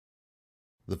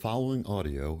The following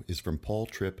audio is from Paul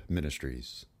Tripp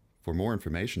Ministries. For more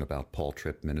information about Paul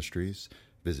Tripp Ministries,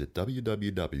 visit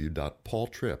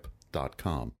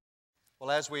www.paultripp.com. Well,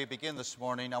 as we begin this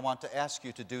morning, I want to ask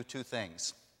you to do two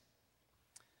things.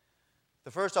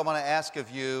 The first, I want to ask of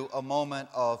you a moment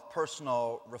of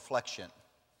personal reflection.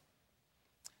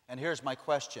 And here's my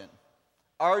question.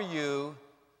 Are you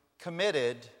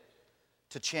committed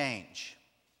to change?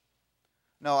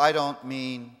 No, I don't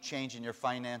mean change in your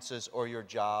finances or your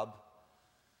job,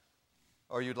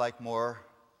 or you'd like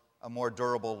a more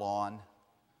durable lawn,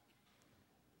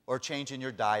 or change in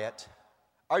your diet.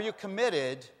 Are you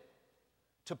committed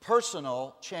to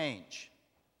personal change?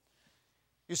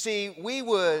 You see, we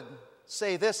would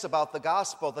say this about the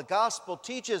gospel. The gospel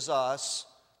teaches us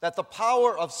that the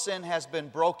power of sin has been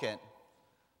broken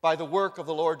by the work of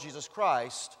the Lord Jesus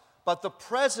Christ, but the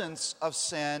presence of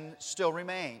sin still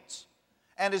remains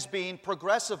and is being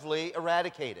progressively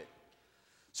eradicated.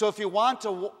 So if you want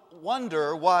to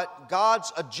wonder what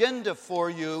God's agenda for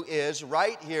you is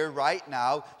right here, right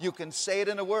now, you can say it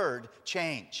in a word: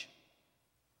 change.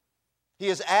 He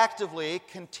is actively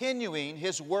continuing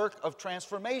His work of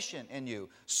transformation in you.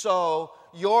 So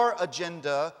your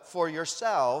agenda for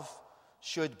yourself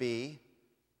should be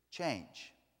change.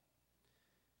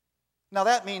 Now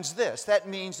that means this. That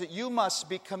means that you must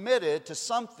be committed to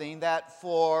something that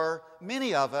for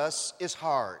many of us is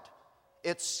hard.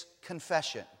 It's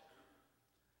confession.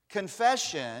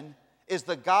 Confession is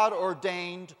the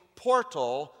God-ordained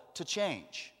portal to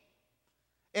change.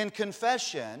 In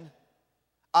confession,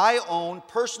 I own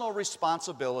personal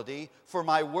responsibility for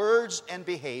my words and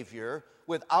behavior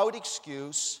without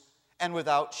excuse and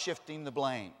without shifting the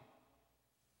blame.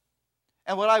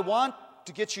 And what I want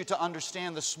to get you to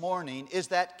understand this morning is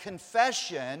that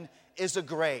confession is a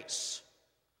grace.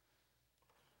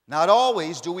 Not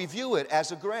always do we view it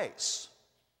as a grace.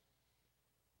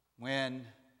 When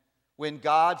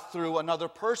God, through another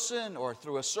person or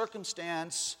through a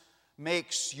circumstance,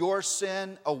 makes your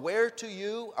sin aware to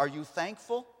you, are you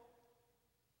thankful?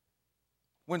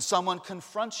 When someone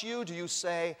confronts you, do you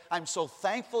say, "I'm so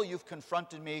thankful you've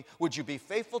confronted me. Would you be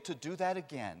faithful to do that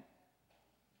again?"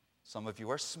 Some of you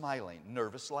are smiling,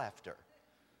 nervous laughter.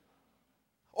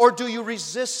 Or do you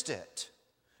resist it?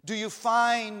 Do you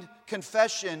find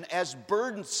confession as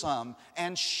burdensome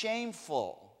and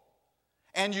shameful?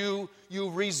 And you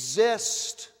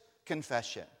resist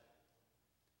confession?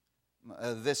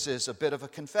 This is a bit of a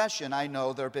confession. I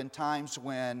know there have been times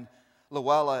when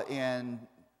Luella in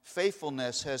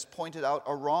faithfulness has pointed out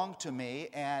a wrong to me,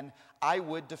 and I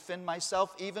would defend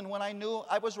myself even when I knew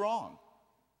I was wrong.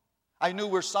 I knew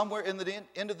we're somewhere in the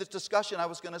end of this discussion I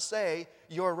was going to say,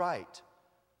 "You're right."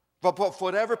 But for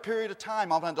whatever period of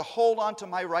time, I wanted to hold on to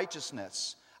my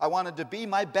righteousness. I wanted to be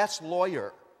my best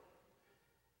lawyer.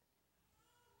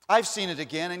 I've seen it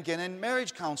again and again in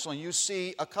marriage counseling. You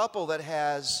see a couple that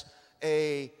has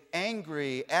a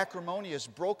angry, acrimonious,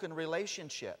 broken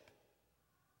relationship.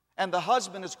 And the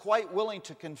husband is quite willing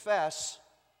to confess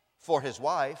for his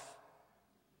wife.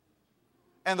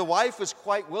 And the wife is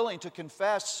quite willing to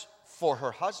confess for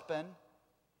her husband.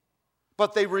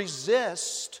 But they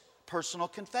resist personal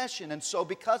confession. And so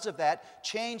because of that,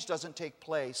 change doesn't take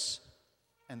place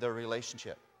in their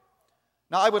relationship.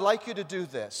 Now, I would like you to do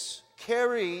this.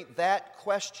 Carry that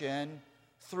question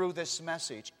through this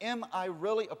message. Am I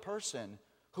really a person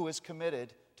who is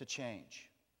committed to change?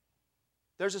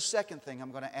 There's a second thing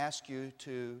I'm going to ask you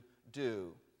to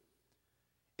do,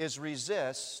 is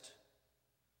resist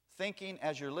thinking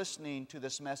as you're listening to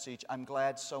this message, "I'm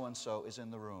glad so-and-so is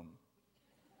in the room."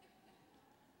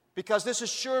 Because this is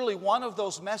surely one of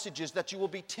those messages that you will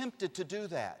be tempted to do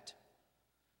that.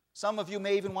 Some of you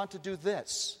may even want to do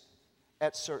this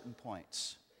at certain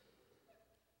points.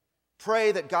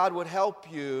 Pray that God would help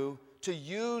you to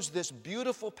use this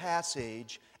beautiful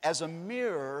passage as a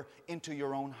mirror into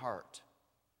your own heart.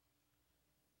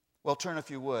 Well, turn,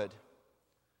 if you would,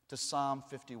 to Psalm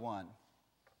 51.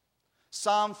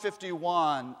 Psalm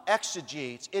 51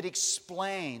 exegetes, it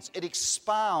explains, it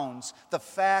expounds the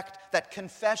fact that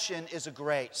confession is a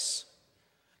grace.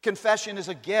 Confession is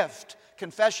a gift.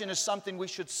 Confession is something we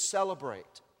should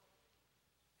celebrate.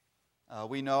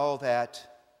 We know that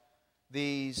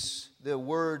the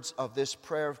words of this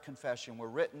prayer of confession were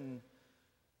written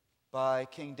by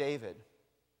King David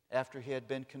after he had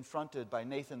been confronted by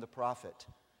Nathan the prophet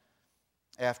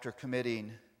after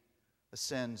committing the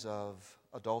sins of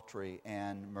adultery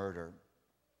and murder.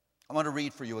 I want to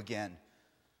read for you again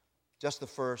just the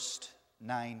first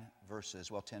 10 verses.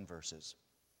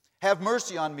 "Have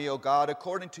mercy on me, O God,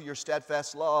 according to your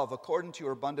steadfast love, according to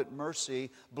your abundant mercy,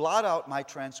 blot out my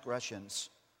transgressions.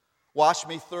 Wash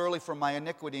me thoroughly from my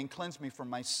iniquity and cleanse me from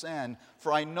my sin.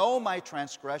 For I know my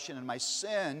transgression, and my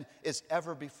sin is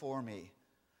ever before me.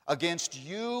 Against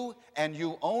you and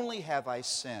you only have I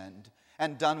sinned,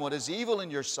 and done what is evil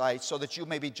in your sight, so that you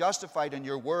may be justified in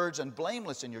your words and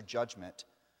blameless in your judgment.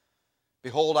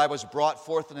 Behold, I was brought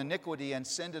forth in iniquity, and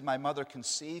sin did my mother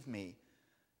conceive me.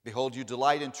 Behold, you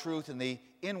delight in truth in the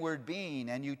inward being,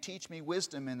 and you teach me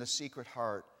wisdom in the secret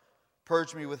heart.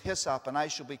 Purge me with hyssop, and I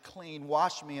shall be clean.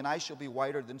 Wash me, and I shall be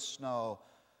whiter than snow.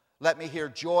 Let me hear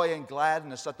joy and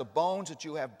gladness. Let the bones that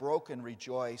you have broken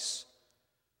rejoice.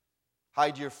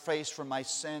 Hide your face from my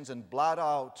sins and blot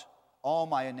out all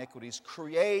my iniquities.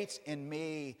 Create in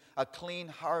me a clean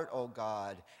heart, O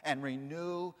God, and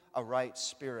renew a right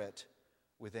spirit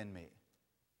within me.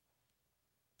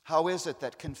 How is it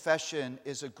that confession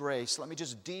is a grace? Let me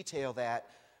just detail that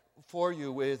for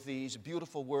you with these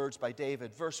beautiful words by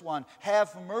David. Verse 1,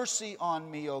 have mercy on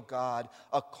me, O God,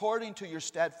 according to your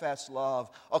steadfast love,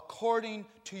 according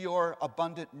to your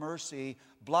abundant mercy,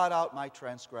 blot out my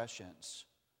transgressions.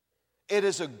 It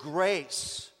is a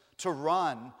grace to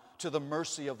run to the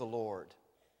mercy of the Lord.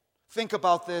 Think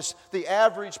about this. The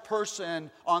average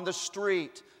person on the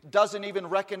street doesn't even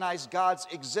recognize God's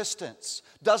existence,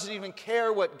 doesn't even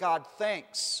care what God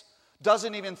thinks,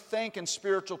 doesn't even think in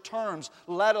spiritual terms,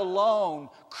 let alone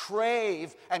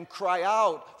crave and cry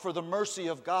out for the mercy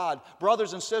of God.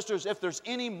 Brothers and sisters, if there's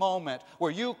any moment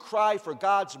where you cry for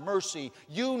God's mercy,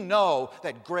 you know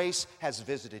that grace has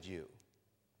visited you.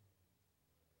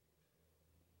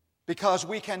 Because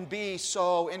we can be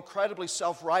so incredibly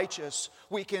self-righteous.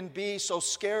 We can be so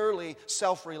scarily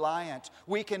self-reliant.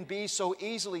 We can be so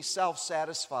easily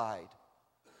self-satisfied.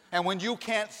 And when you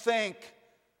can't think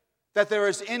that there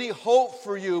is any hope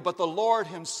for you but the Lord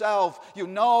Himself, you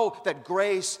know that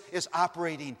grace is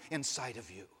operating inside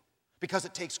of you. Because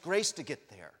it takes grace to get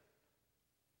there.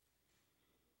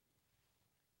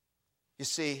 You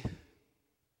see,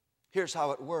 here's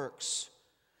how it works.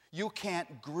 You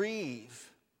can't grieve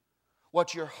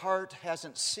what your heart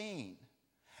hasn't seen.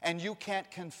 And you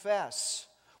can't confess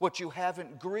what you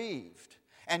haven't grieved.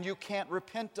 And you can't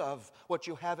repent of what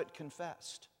you haven't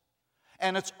confessed.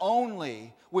 And it's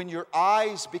only when your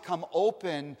eyes become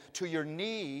open to your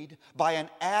need by an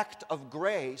act of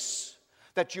grace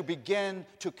that you begin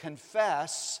to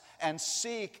confess and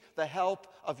seek the help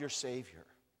of your Savior.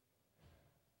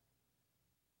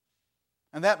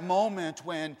 And that moment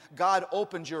when God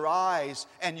opens your eyes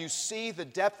and you see the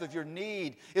depth of your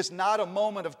need is not a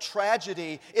moment of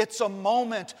tragedy, it's a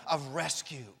moment of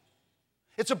rescue.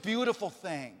 It's a beautiful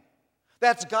thing.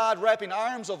 That's God wrapping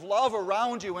arms of love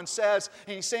around you and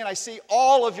He's saying, I see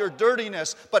all of your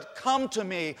dirtiness, but come to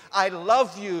me. I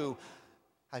love you.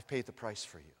 I've paid the price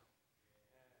for you.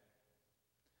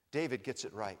 David gets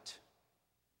it right.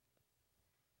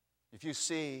 If you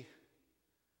see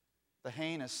the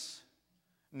heinous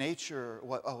nature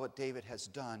of what David has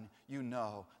done, you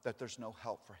know that there's no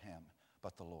help for him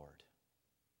but the Lord.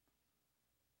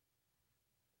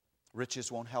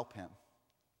 Riches won't help him.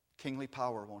 Kingly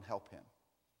power won't help him.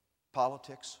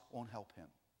 Politics won't help him.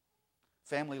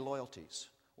 Family loyalties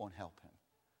won't help him.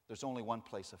 There's only one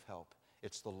place of help.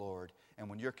 It's the Lord. And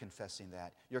when you're confessing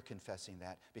that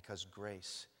because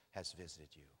grace has visited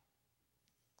you.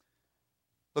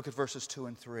 Look at verses 2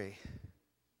 and 3.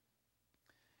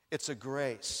 It's a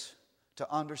grace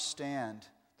to understand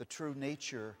the true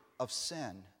nature of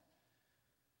sin.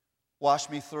 Wash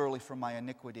me thoroughly from my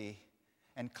iniquity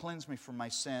and cleanse me from my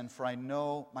sin, for I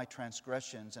know my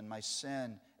transgressions and my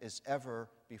sin is ever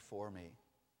before me.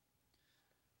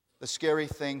 The scary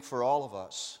thing for all of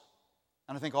us,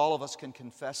 and I think all of us can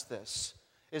confess this,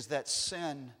 is that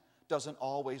sin doesn't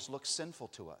always look sinful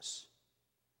to us.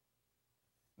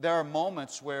 There are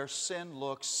moments where sin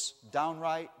looks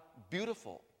downright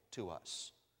beautiful to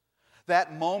us.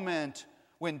 That moment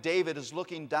when David is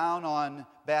looking down on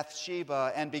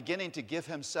Bathsheba and beginning to give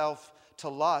himself to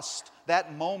lust,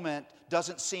 that moment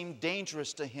doesn't seem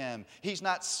dangerous to him. He's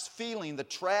not feeling the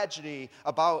tragedy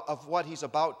of what he's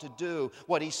about to do.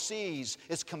 What he sees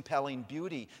is compelling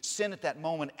beauty. Sin at that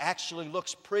moment actually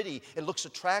looks pretty. It looks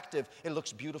attractive. It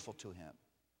looks beautiful to him.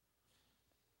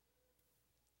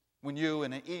 When you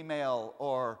in an email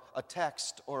or a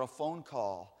text or a phone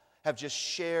call have just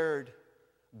shared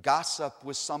gossip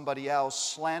with somebody else,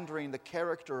 slandering the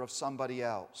character of somebody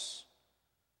else,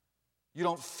 you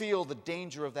don't feel the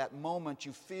danger of that moment.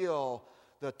 You feel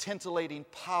the titillating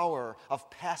power of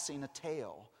passing a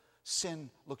tale. Sin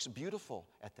looks beautiful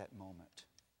at that moment.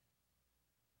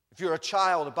 If you're a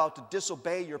child about to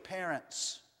disobey your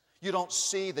parents, You don't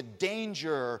see the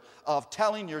danger of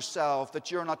telling yourself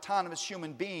that you're an autonomous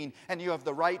human being and you have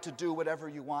the right to do whatever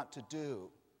you want to do.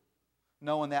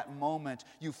 No, in that moment,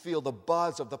 you feel the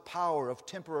buzz of the power of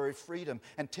temporary freedom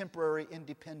and temporary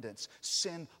independence.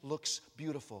 Sin looks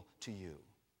beautiful to you.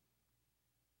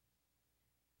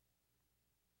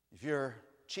 If you're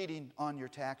cheating on your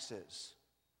taxes,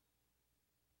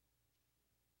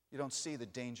 you don't see the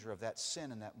danger of that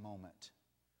sin in that moment.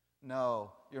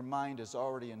 No, your mind is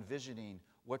already envisioning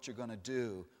what you're going to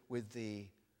do with the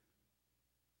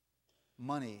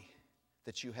money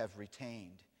that you have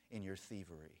retained in your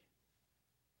thievery.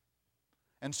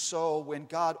 And so when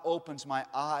God opens my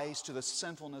eyes to the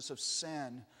sinfulness of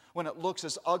sin, when it looks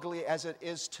as ugly as it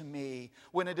is to me,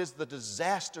 when it is the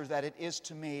disaster that it is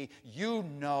to me, you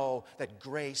know that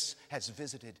grace has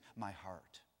visited my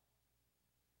heart.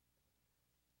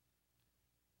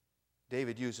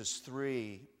 David uses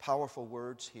three powerful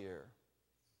words here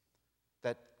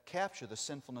that capture the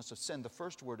sinfulness of sin. The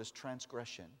first word is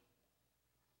transgression.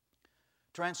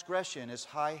 Transgression is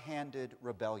high-handed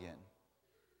rebellion.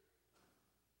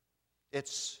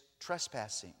 It's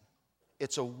trespassing.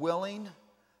 It's a willing,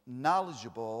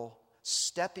 knowledgeable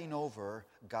stepping over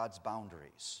God's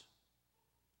boundaries.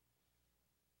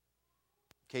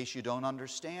 In case you don't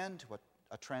understand what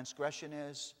a transgression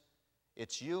is,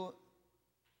 it's you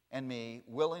and me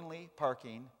willingly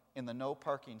parking in the no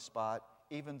parking spot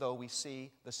even though we see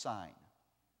the sign.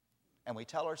 And we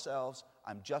tell ourselves,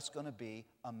 I'm just going to be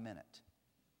a minute.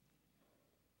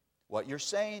 What you're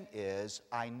saying is,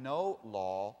 I know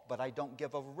law, but I don't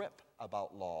give a rip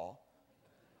about law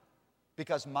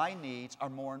because my needs are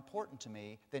more important to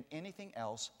me than anything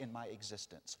else in my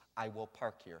existence. I will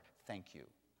park here. Thank you.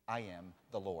 I am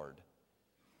the Lord.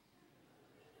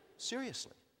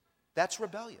 Seriously, that's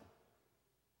rebellion.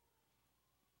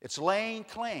 It's laying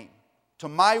claim to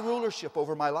my rulership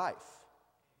over my life.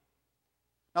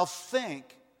 Now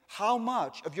think how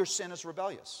much of your sin is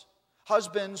rebellious.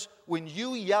 Husbands, when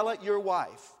you yell at your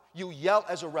wife, you yell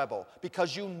as a rebel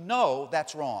because you know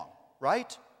that's wrong,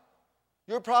 right?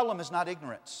 Your problem is not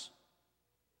ignorance.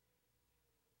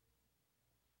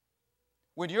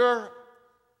 When you're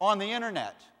on the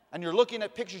internet and you're looking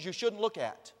at pictures you shouldn't look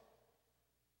at,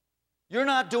 you're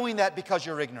not doing that because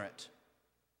you're ignorant.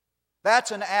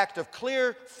 That's an act of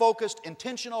clear, focused,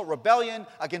 intentional rebellion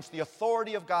against the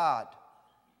authority of God.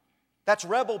 That's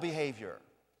rebel behavior.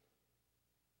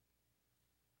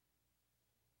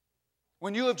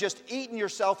 When you have just eaten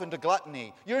yourself into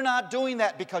gluttony, you're not doing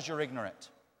that because you're ignorant.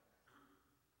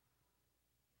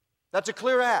 That's a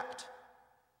clear act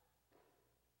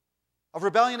of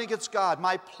rebellion against God.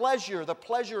 My pleasure, the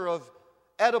pleasure of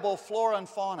edible flora and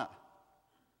fauna,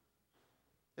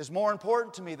 is more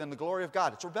important to me than the glory of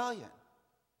God. It's rebellion.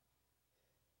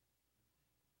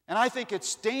 And I think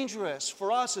it's dangerous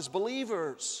for us as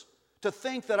believers to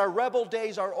think that our rebel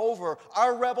days are over.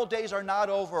 Our rebel days are not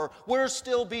over. We're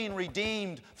still being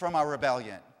redeemed from our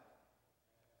rebellion.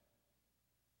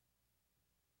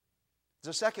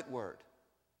 There's a second word.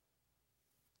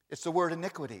 It's the word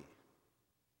iniquity.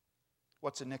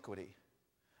 What's iniquity?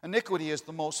 Iniquity is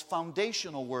the most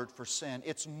foundational word for sin.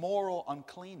 It's moral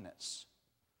uncleanness.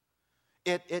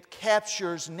 It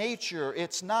captures nature.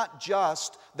 It's not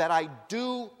just that I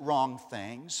do wrong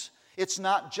things. It's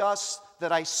not just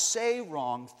that I say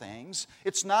wrong things.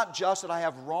 It's not just that I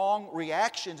have wrong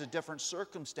reactions to different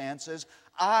circumstances.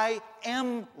 I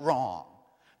am wrong.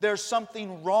 There's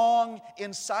something wrong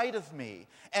inside of me.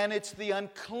 And it's the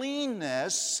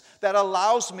uncleanness that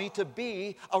allows me to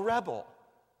be a rebel.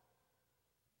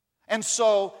 And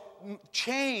so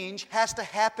change has to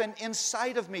happen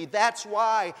inside of me. That's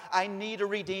why I need a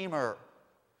Redeemer.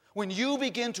 When you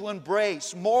begin to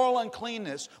embrace moral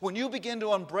uncleanness, when you begin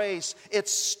to embrace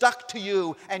it's stuck to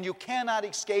you and you cannot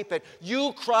escape it,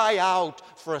 you cry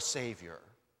out for a Savior.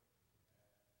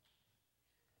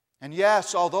 And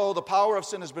yes, although the power of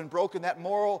sin has been broken, that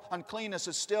moral uncleanness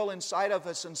is still inside of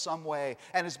us in some way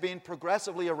and is being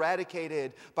progressively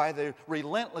eradicated by the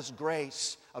relentless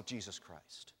grace of Jesus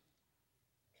Christ.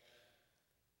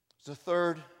 The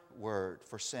third word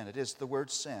for sin, it is the word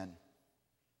sin.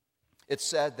 It's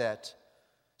said that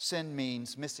sin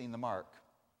means missing the mark.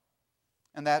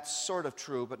 And that's sort of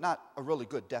true, but not a really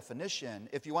good definition.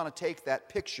 If you want to take that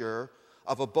picture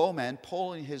of a bowman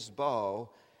pulling his bow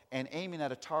and aiming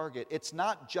at a target, it's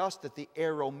not just that the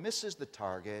arrow misses the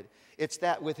target, it's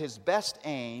that with his best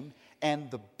aim and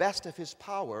the best of his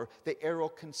power, the arrow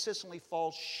consistently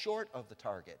falls short of the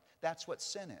target. That's what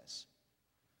sin is.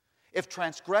 If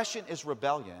transgression is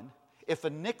rebellion, if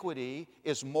iniquity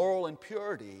is moral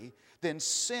impurity, then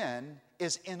sin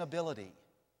is inability.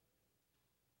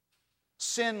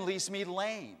 Sin leaves me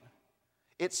lame.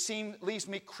 Leaves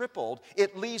me crippled.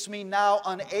 It leaves me now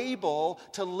unable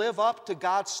to live up to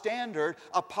God's standard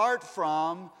apart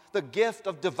from the gift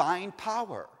of divine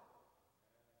power.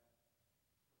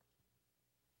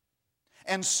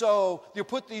 And so you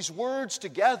put these words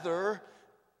together.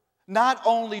 Not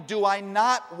only do I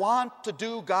not want to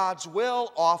do God's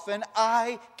will often,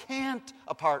 I can't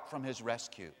apart from His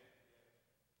rescue.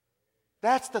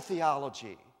 That's the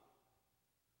theology.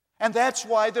 And that's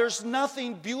why there's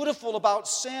nothing beautiful about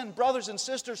sin. Brothers and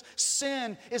sisters,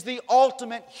 sin is the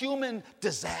ultimate human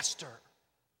disaster.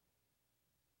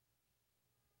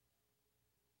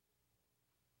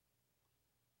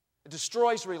 It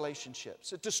destroys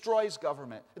relationships. It destroys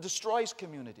government. It destroys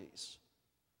communities.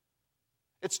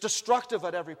 It's destructive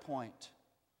at every point.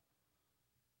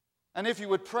 And if you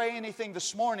would pray anything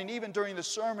this morning, even during the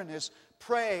sermon, is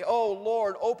pray, "Oh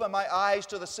Lord, open my eyes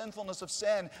to the sinfulness of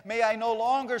sin. May I no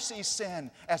longer see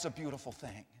sin as a beautiful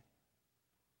thing."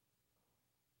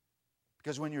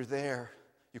 Because when you're there,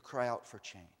 you cry out for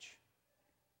change.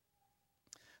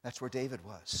 That's where David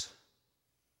was.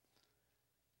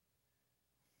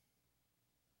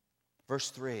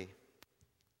 Verse 3.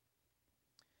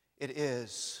 It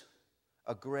is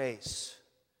a grace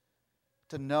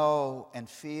to know and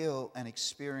feel and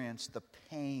experience the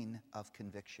pain of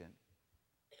conviction.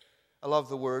 I love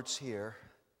the words here.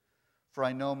 For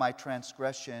I know my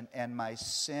transgression and my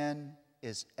sin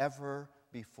is ever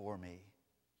before me.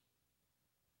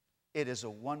 It is a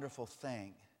wonderful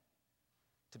thing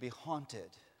to be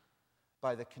haunted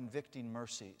by the convicting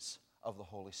mercies of the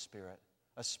Holy Spirit,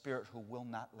 a Spirit who will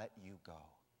not let you go.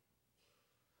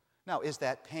 Now, is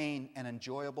that pain an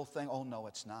enjoyable thing? Oh, no,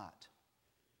 it's not.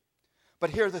 But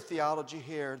hear the theology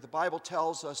here. The Bible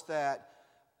tells us that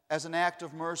as an act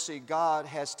of mercy, God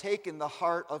has taken the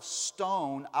heart of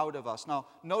stone out of us. Now,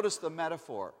 notice the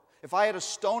metaphor. If I had a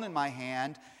stone in my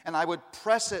hand and I would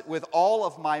press it with all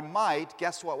of my might,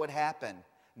 guess what would happen?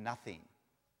 Nothing.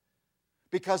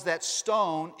 Because that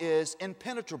stone is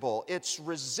impenetrable. It's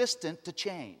resistant to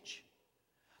change.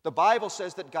 The Bible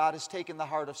says that God has taken the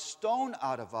heart of stone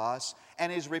out of us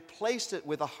and has replaced it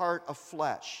with a heart of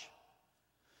flesh.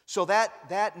 So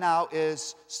that now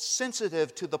is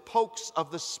sensitive to the pokes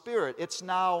of the Spirit. It's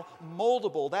now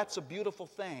moldable. That's a beautiful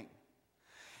thing.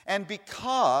 And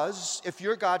because, if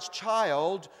you're God's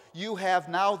child, you have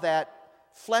now that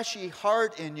fleshy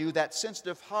heart in you, that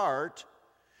sensitive heart,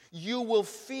 you will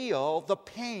feel the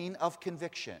pain of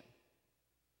conviction.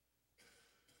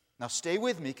 Now stay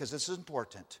with me because this is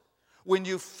important. When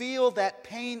you feel that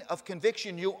pain of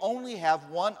conviction, you only have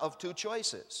one of two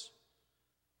choices.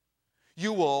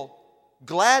 You will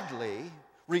gladly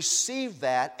receive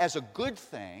that as a good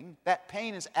thing. That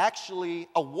pain is actually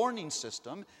a warning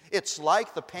system. It's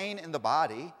like the pain in the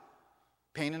body.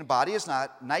 Pain in the body is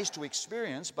not nice to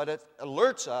experience, but it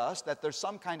alerts us that there's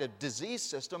some kind of disease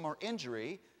system or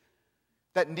injury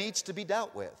that needs to be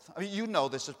dealt with. I mean, you know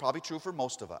this is probably true for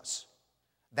most of us.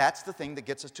 That's the thing that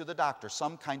gets us to the doctor,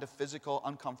 some kind of physical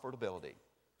uncomfortability.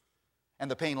 And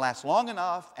the pain lasts long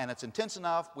enough and it's intense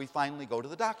enough, we finally go to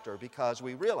the doctor because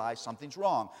we realize something's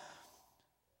wrong.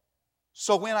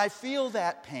 So when I feel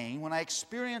that pain, when I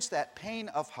experience that pain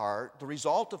of heart, the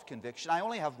result of conviction, I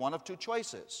only have one of two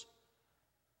choices.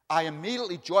 I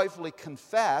immediately joyfully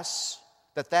confess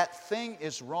that that thing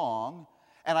is wrong,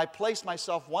 and I place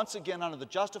myself once again under the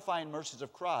justifying mercies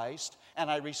of Christ,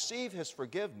 and I receive His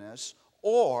forgiveness,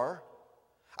 or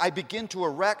I begin to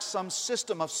erect some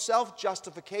system of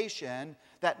self-justification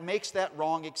that makes that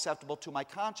wrong acceptable to my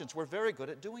conscience. We're very good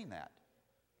at doing that.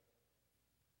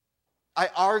 I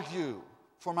argue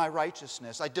for my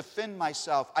righteousness. I defend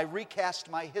myself. I recast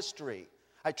my history.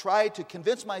 I try to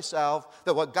convince myself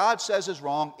that what God says is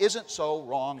wrong isn't so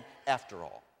wrong after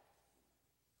all.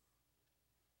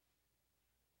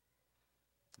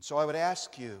 So I would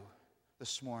ask you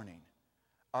this morning,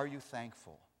 are you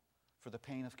thankful for the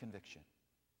pain of conviction?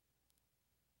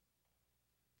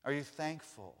 Are you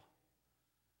thankful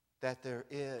that there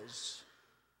is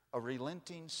a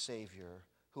relenting Savior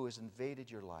who has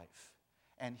invaded your life,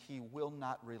 and He will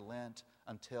not relent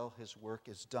until His work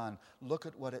is done? Look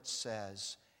at what it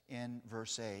says in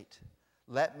verse 8.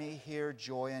 Let me hear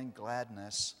joy and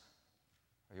gladness.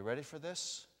 Are you ready for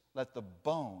this? Let the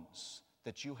bones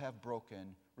that you have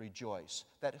broken rejoice.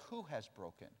 That who has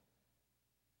broken?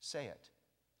 Say it.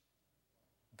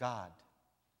 God.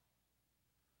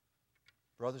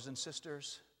 Brothers and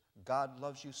sisters, God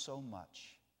loves you so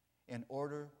much. In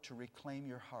order to reclaim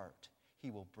your heart,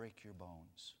 He will break your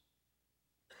bones.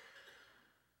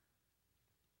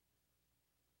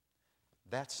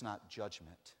 That's not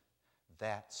judgment.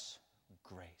 That's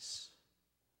grace.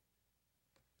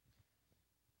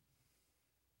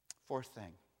 Fourth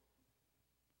thing,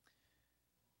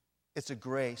 it's a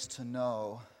grace to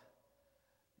know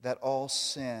that all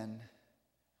sin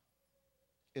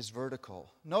is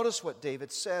vertical. Notice what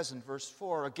David says in verse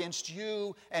 4, "Against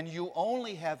you and you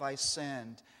only have I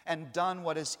sinned, and done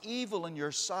what is evil in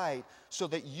your sight, so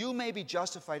that you may be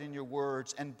justified in your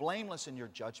words and blameless in your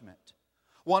judgment."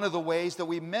 One of the ways that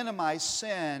we minimize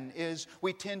sin is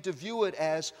we tend to view it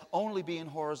as only being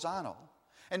horizontal.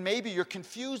 And maybe you're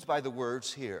confused by the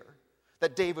words here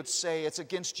that David say, it's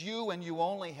against you and you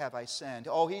only have I sinned.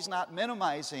 Oh, he's not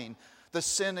minimizing the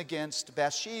sin against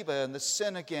Bathsheba and the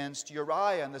sin against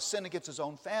Uriah and the sin against his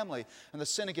own family and the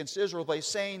sin against Israel, but he's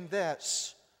saying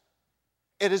this: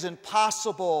 it is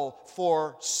impossible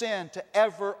for sin to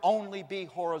ever only be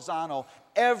horizontal.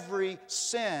 Every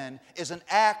sin is an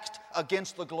act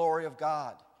against the glory of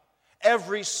God.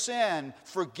 Every sin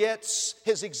forgets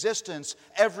His existence.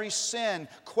 Every sin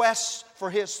quests for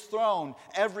His throne.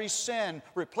 Every sin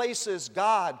replaces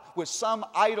God with some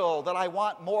idol that I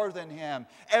want more than Him.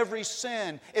 Every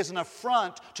sin is an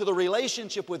affront to the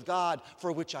relationship with God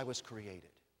for which I was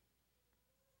created.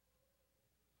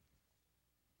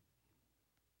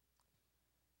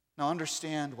 Now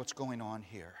understand what's going on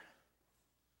here.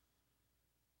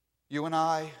 You and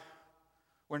I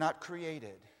were not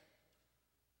created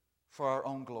for our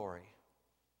own glory.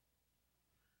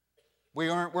 We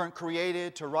weren't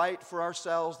created to write for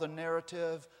ourselves the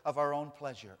narrative of our own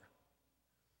pleasure.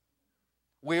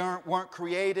 We weren't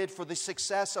created for the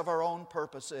success of our own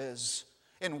purposes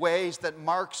in ways that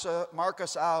mark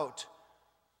us out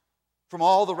from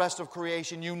all the rest of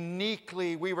creation.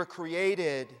 Uniquely, we were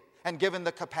created and given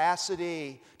the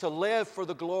capacity to live for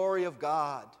the glory of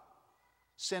God.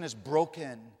 Sin has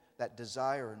broken that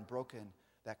desire and broken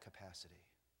that capacity.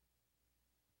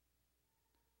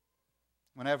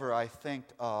 Whenever I think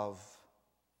of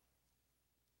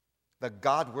the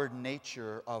Godward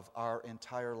nature of our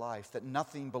entire life, that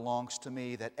nothing belongs to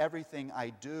me, that everything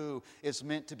I do is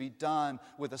meant to be done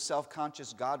with a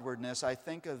self-conscious Godwardness, I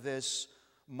think of this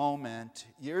moment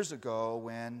years ago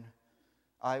when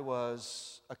I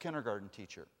was a kindergarten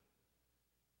teacher.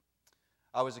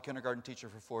 I was a kindergarten teacher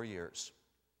for 4 years.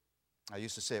 I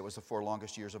used to say it was the 4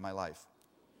 longest years of my life.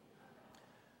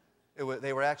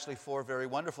 They were actually 4 very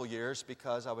wonderful years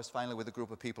because I was finally with a group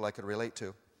of people I could relate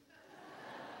to.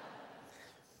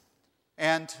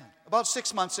 And about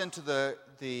 6 months into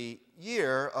the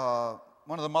year,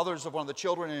 one of the mothers of one of the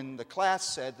children in the class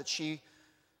said that she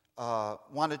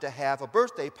wanted to have a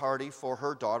birthday party for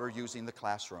her daughter using the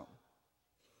classroom.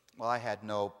 Well, I had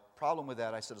no problem with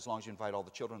that. I said, as long as you invite all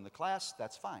the children in the class,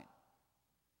 that's fine.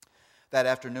 That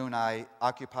afternoon, I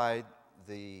occupied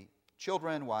the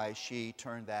children while she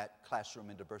turned that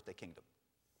classroom into birthday kingdom.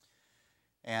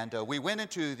 And we went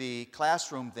into the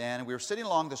classroom then, and we were sitting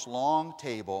along this long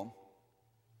table.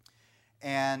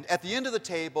 And at the end of the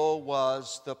table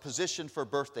was the position for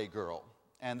birthday girl.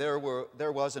 And there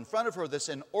was in front of her this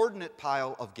inordinate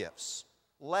pile of gifts,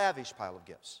 lavish pile of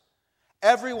gifts.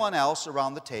 Everyone else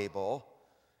around the table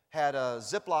had a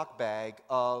Ziploc bag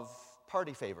of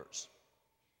party favors.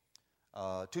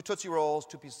 2 Tootsie Rolls,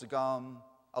 2 pieces of gum,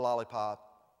 a lollipop,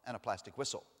 and a plastic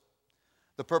whistle.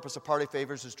 The purpose of party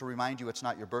favors is to remind you it's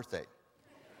not your birthday.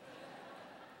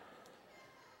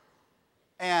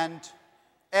 And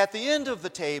at the end of the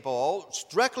table,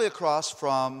 directly across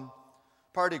from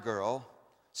party girl,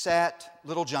 sat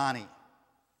little Johnny.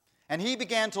 And he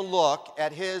began to look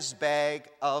at his bag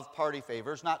of party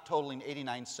favors, not totaling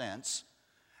 89 cents,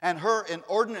 and her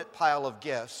inordinate pile of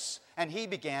gifts, and he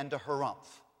began to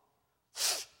harumph.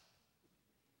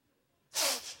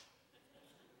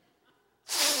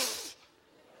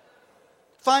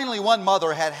 Finally, one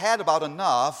mother had about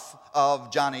enough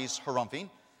of Johnny's harumphing,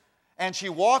 and she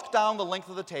walked down the length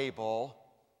of the table.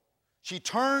 She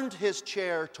turned his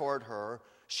chair toward her.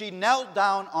 She knelt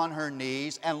down on her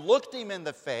knees and looked him in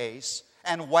the face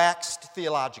and waxed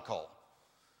theological.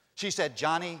 She said,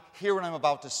 "Johnny, hear what I'm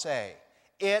about to say.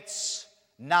 It's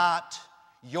not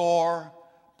your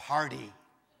party."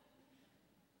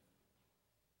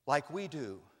 Like we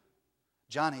do,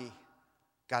 Johnny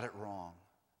got it wrong.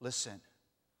 Listen,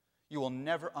 you will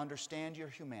never understand your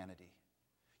humanity.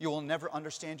 You will never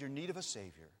understand your need of a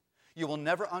Savior. You will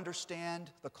never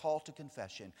understand the call to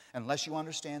confession unless you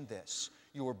understand this.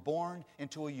 You were born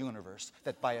into a universe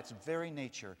that by its very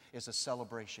nature is a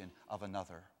celebration of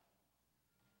another.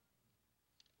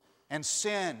 And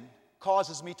sin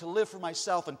causes me to live for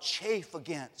myself and chafe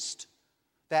against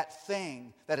that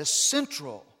thing that is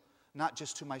central, not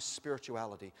just to my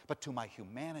spirituality, but to my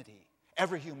humanity.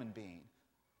 Every human being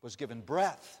was given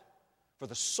breath for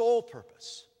the sole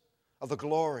purpose of the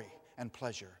glory and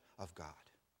pleasure of God.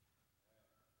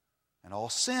 And all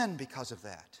sin, because of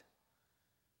that,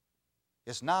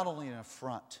 is not only an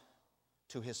affront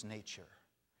to his nature,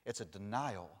 it's a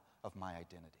denial of my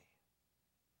identity.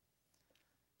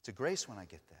 It's a grace when I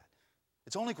get that.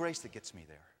 It's only grace that gets me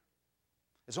there.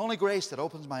 It's only grace that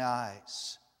opens my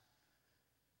eyes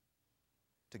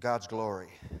to God's glory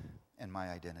and my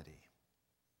identity.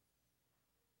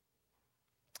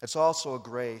 It's also a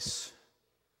grace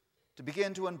to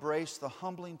begin to embrace the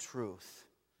humbling truth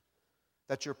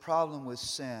that your problem with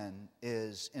sin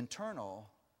is internal,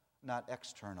 not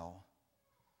external.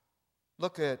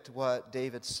 Look at what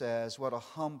David says. What a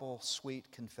humble,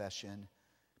 sweet confession.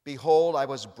 Behold, I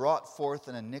was brought forth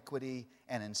in iniquity,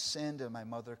 and in sin did my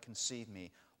mother conceive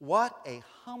me. What a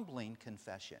humbling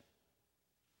confession.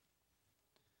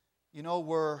 You know,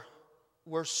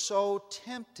 we're so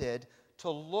tempted to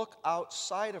look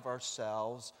outside of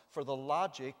ourselves for the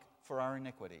logic for our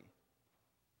iniquity.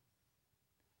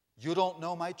 You don't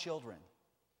know my children.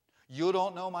 You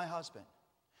don't know my husband.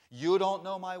 You don't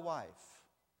know my wife.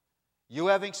 You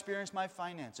haven't experienced my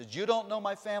finances. You don't know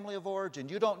my family of origin.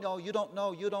 You don't know, you don't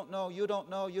know, you don't know, you don't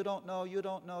know, you don't know, you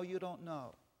don't know, you don't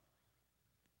know.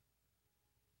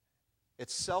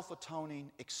 It's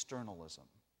self-atoning externalism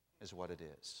is what it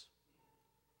is.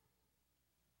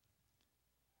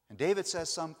 And David says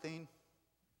something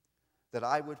that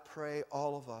I would pray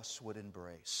all of us would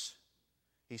embrace.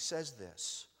 He says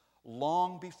this,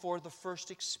 long before the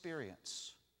first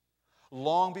experience,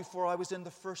 long before I was in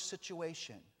the first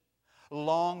situation,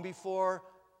 long before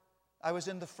I was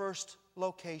in the first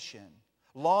location,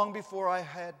 long before I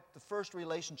had the first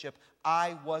relationship,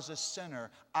 I was a sinner.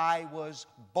 I was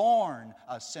born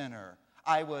a sinner.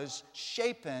 I was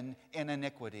shapen in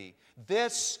iniquity.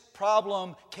 This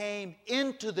problem came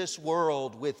into this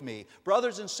world with me.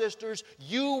 Brothers and sisters,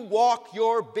 you walk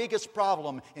your biggest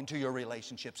problem into your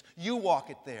relationships. You walk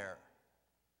it there.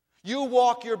 You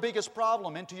walk your biggest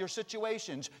problem into your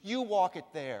situations. You walk it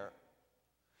there.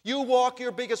 You walk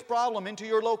your biggest problem into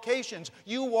your locations.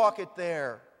 You walk it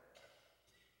there.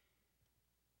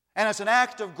 And it's an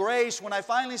act of grace when I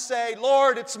finally say,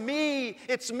 Lord, it's me,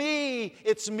 it's me,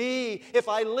 it's me. If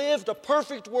I lived a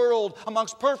perfect world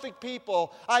amongst perfect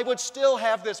people, I would still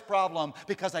have this problem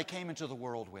because I came into the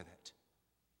world with it.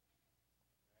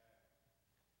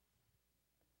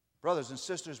 Brothers and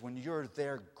sisters, when you're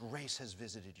there, grace has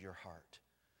visited your heart.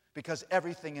 Because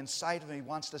everything inside of me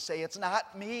wants to say, it's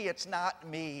not me, it's not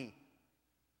me.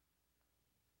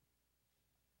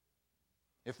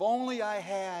 If only I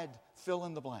had fill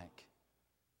in the blank,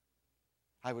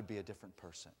 I would be a different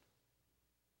person.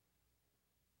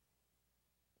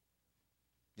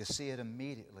 You see it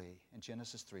immediately in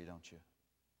Genesis 3, don't you?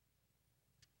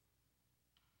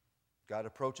 God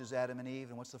approaches Adam and Eve,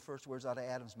 and what's the first words out of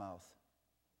Adam's mouth?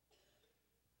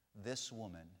 This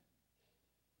woman.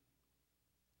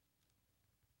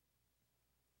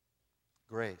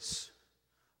 Grace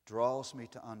draws me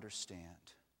to understand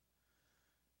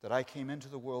that I came into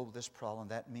the world with this problem.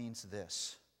 That means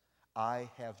this: I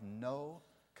have no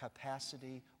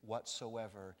capacity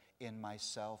whatsoever in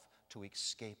myself to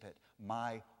escape it.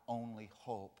 My only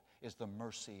hope is the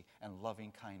mercy and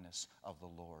loving kindness of the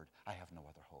Lord. I have no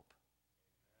other hope.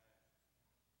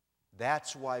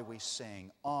 That's why we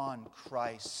sing, on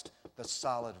Christ, the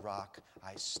solid rock,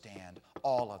 I stand.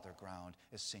 All other ground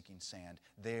is sinking sand.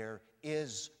 There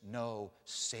is no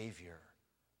Savior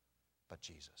but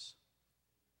Jesus.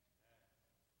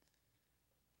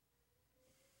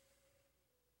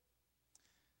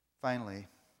 Finally,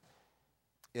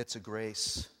 it's a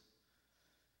grace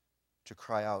to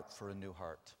cry out for a new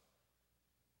heart.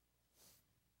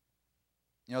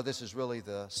 You know, this is really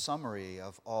the summary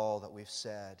of all that we've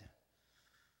said.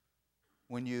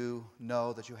 When you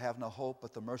know that you have no hope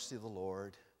but the mercy of the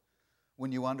Lord,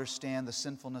 when you understand the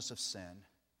sinfulness of sin,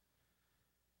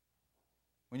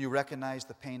 when you recognize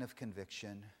the pain of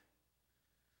conviction,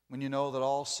 when you know that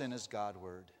all sin is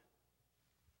Godward,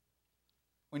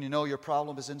 when you know your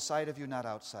problem is inside of you, not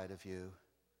outside of you,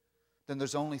 then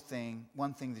there's only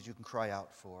one thing that you can cry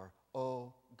out for.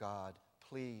 Oh God,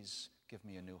 please give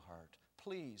me a new heart.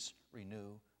 Please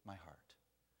renew my heart.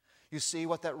 You see,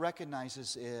 what that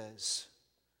recognizes is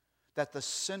that the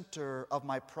center of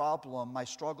my problem, my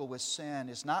struggle with sin,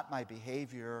 is not my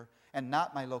behavior and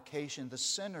not my location. The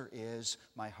center is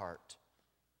my heart.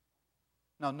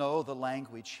 Now, know the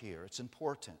language here. It's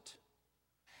important.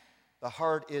 The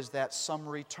heart is that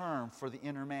summary term for the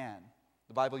inner man.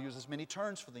 The Bible uses many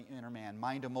terms for the inner man: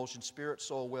 mind, emotion, spirit,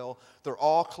 soul, will. They're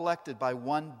all collected by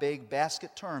one big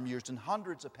basket term used in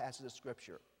hundreds of passages of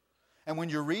Scripture. And when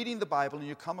you're reading the Bible and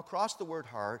you come across the word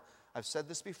heart, I've said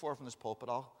this before from this pulpit,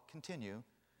 I'll continue.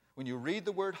 when you read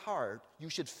the word heart, you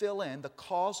should fill in the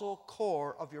causal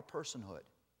core of your personhood.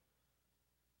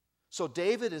 So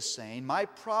David is saying, my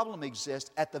problem exists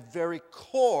at the very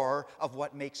core of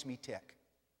what makes me tick.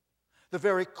 The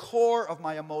very core of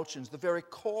my emotions, the very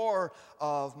core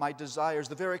of my desires,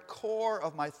 the very core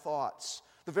of my thoughts,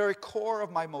 the very core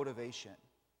of my motivation.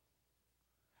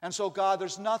 And so, God,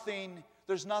 there's nothing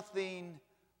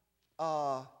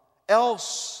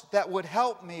else that would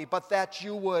help me but that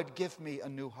you would give me a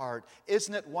new heart.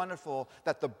 Isn't it wonderful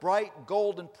that the bright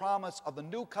golden promise of the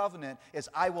new covenant is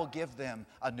I will give them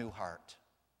a new heart?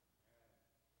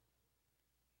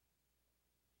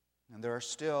 And there are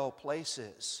still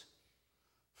places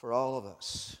for all of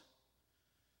us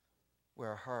where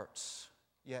our hearts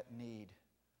yet need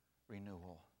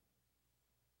renewal.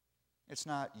 It's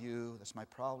not you that's my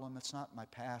problem. It's not my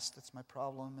past that's my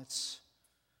problem. It's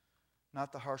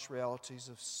not the harsh realities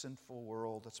of a sinful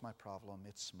world that's my problem.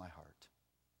 It's my heart.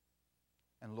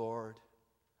 And Lord,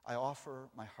 I offer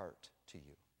my heart to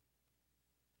you.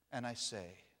 And I say,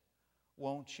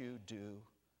 won't you do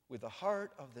with the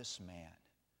heart of this man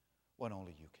what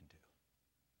only you can do?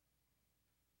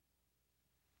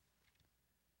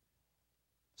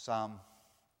 Psalm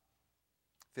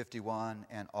 51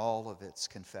 and all of its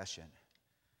confession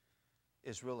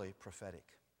is really prophetic.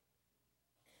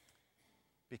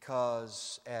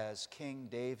 Because as King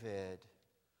David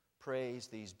prays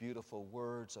these beautiful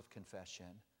words of confession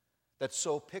that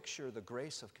so picture the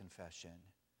grace of confession,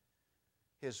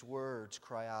 his words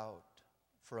cry out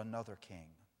for another king,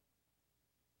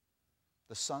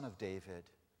 the Son of David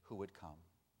who would come.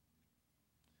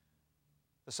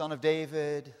 The Son of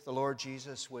David, the Lord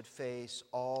Jesus, would face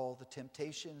all the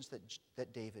temptations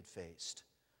that David faced,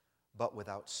 but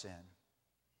without sin.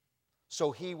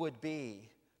 So he would be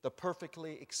the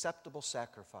perfectly acceptable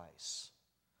sacrifice.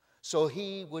 So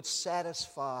he would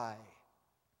satisfy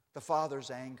the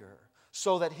Father's anger,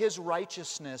 so that his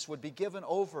righteousness would be given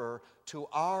over to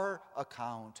our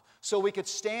account, so we could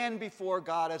stand before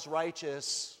God as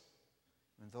righteous,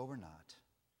 even though we're not.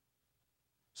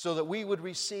 So that we would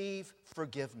receive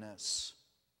forgiveness.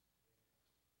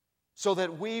 So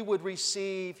that we would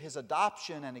receive his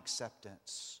adoption and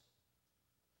acceptance.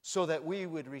 So that we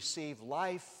would receive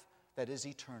life that is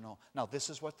eternal. Now, this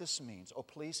is what this means. Oh,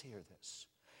 please hear this.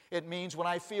 It means when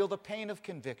I feel the pain of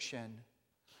conviction,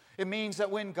 it means that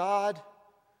when God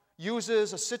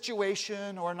uses a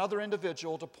situation or another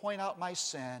individual to point out my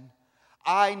sin,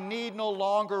 I need no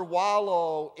longer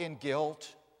wallow in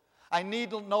guilt. I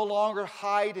need no longer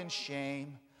hide in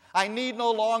shame. I need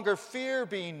no longer fear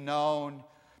being known,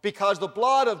 because the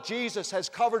blood of Jesus has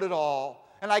covered it all.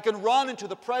 And I can run into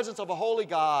the presence of a holy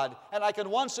God, and I can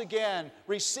once again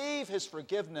receive his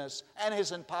forgiveness and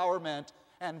his empowerment,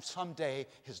 and someday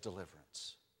his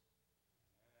deliverance.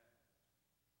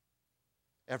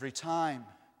 Every time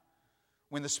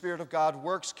when the Spirit of God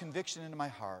works conviction into my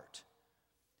heart,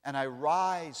 and I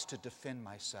rise to defend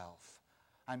myself,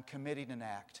 I'm committing an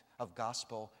act of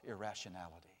gospel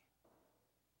irrationality.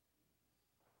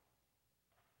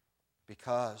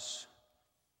 Because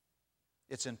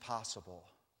it's impossible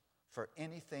for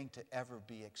anything to ever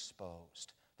be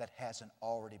exposed that hasn't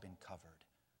already been covered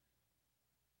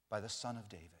by the Son of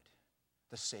David,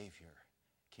 the Savior,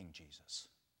 King Jesus.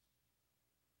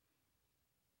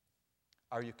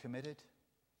 Are you committed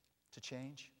to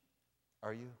change?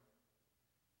 Are you?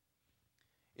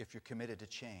 If you're committed to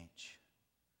change,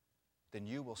 then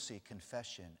you will see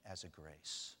confession as a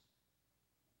grace.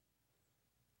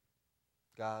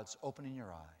 God's opening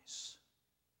your eyes.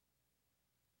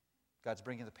 God's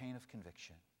bringing the pain of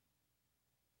conviction.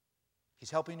 He's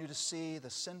helping you to see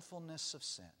the sinfulness of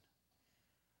sin.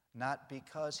 Not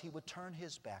because he would turn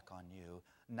his back on you,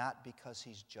 not because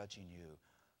he's judging you,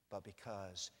 but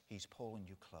because he's pulling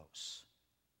you close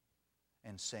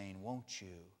and saying, won't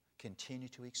you continue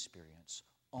to experience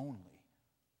only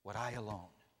what I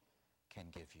alone can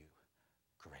give you,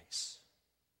 grace.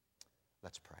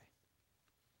 Let's pray.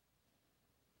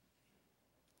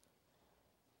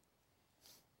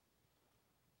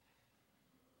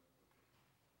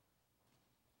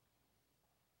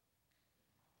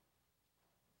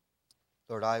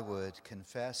 Lord, I would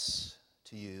confess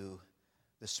to you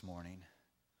this morning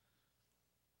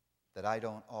that I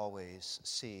don't always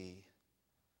see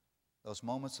those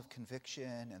moments of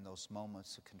conviction and those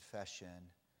moments of confession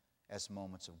as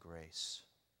moments of grace.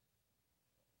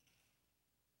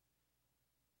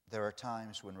 There are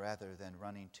times when rather than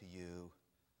running to you,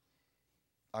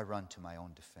 I run to my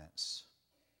own defense.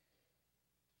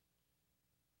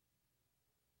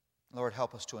 Lord,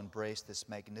 help us to embrace this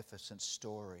magnificent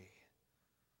story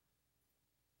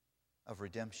of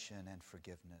redemption and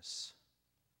forgiveness.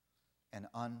 and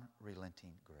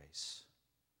unrelenting grace.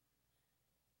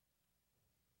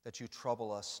 That you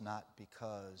trouble us not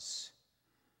because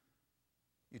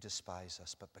you despise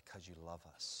us, but because you love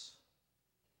us.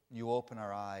 You open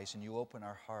our eyes and you open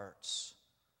our hearts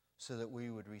so that we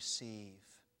would receive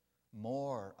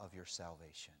more of your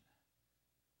salvation.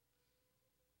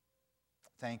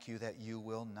 Thank you that you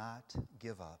will not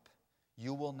give up.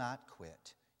 You will not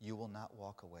quit. You will not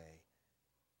walk away.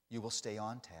 You will stay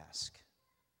on task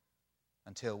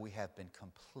until we have been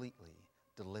completely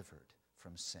delivered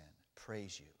from sin.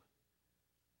 Praise you.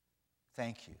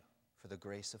 Thank you for the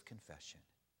grace of confession.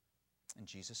 In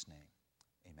Jesus' name,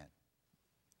 amen.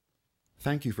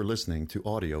 Thank you for listening to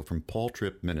audio from Paul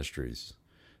Tripp Ministries.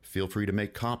 Feel free to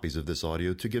make copies of this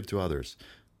audio to give to others,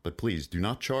 but please do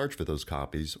not charge for those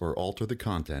copies or alter the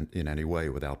content in any way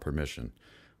without permission.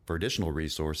 For additional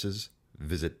resources,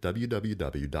 visit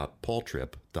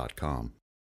www.paultripp.com.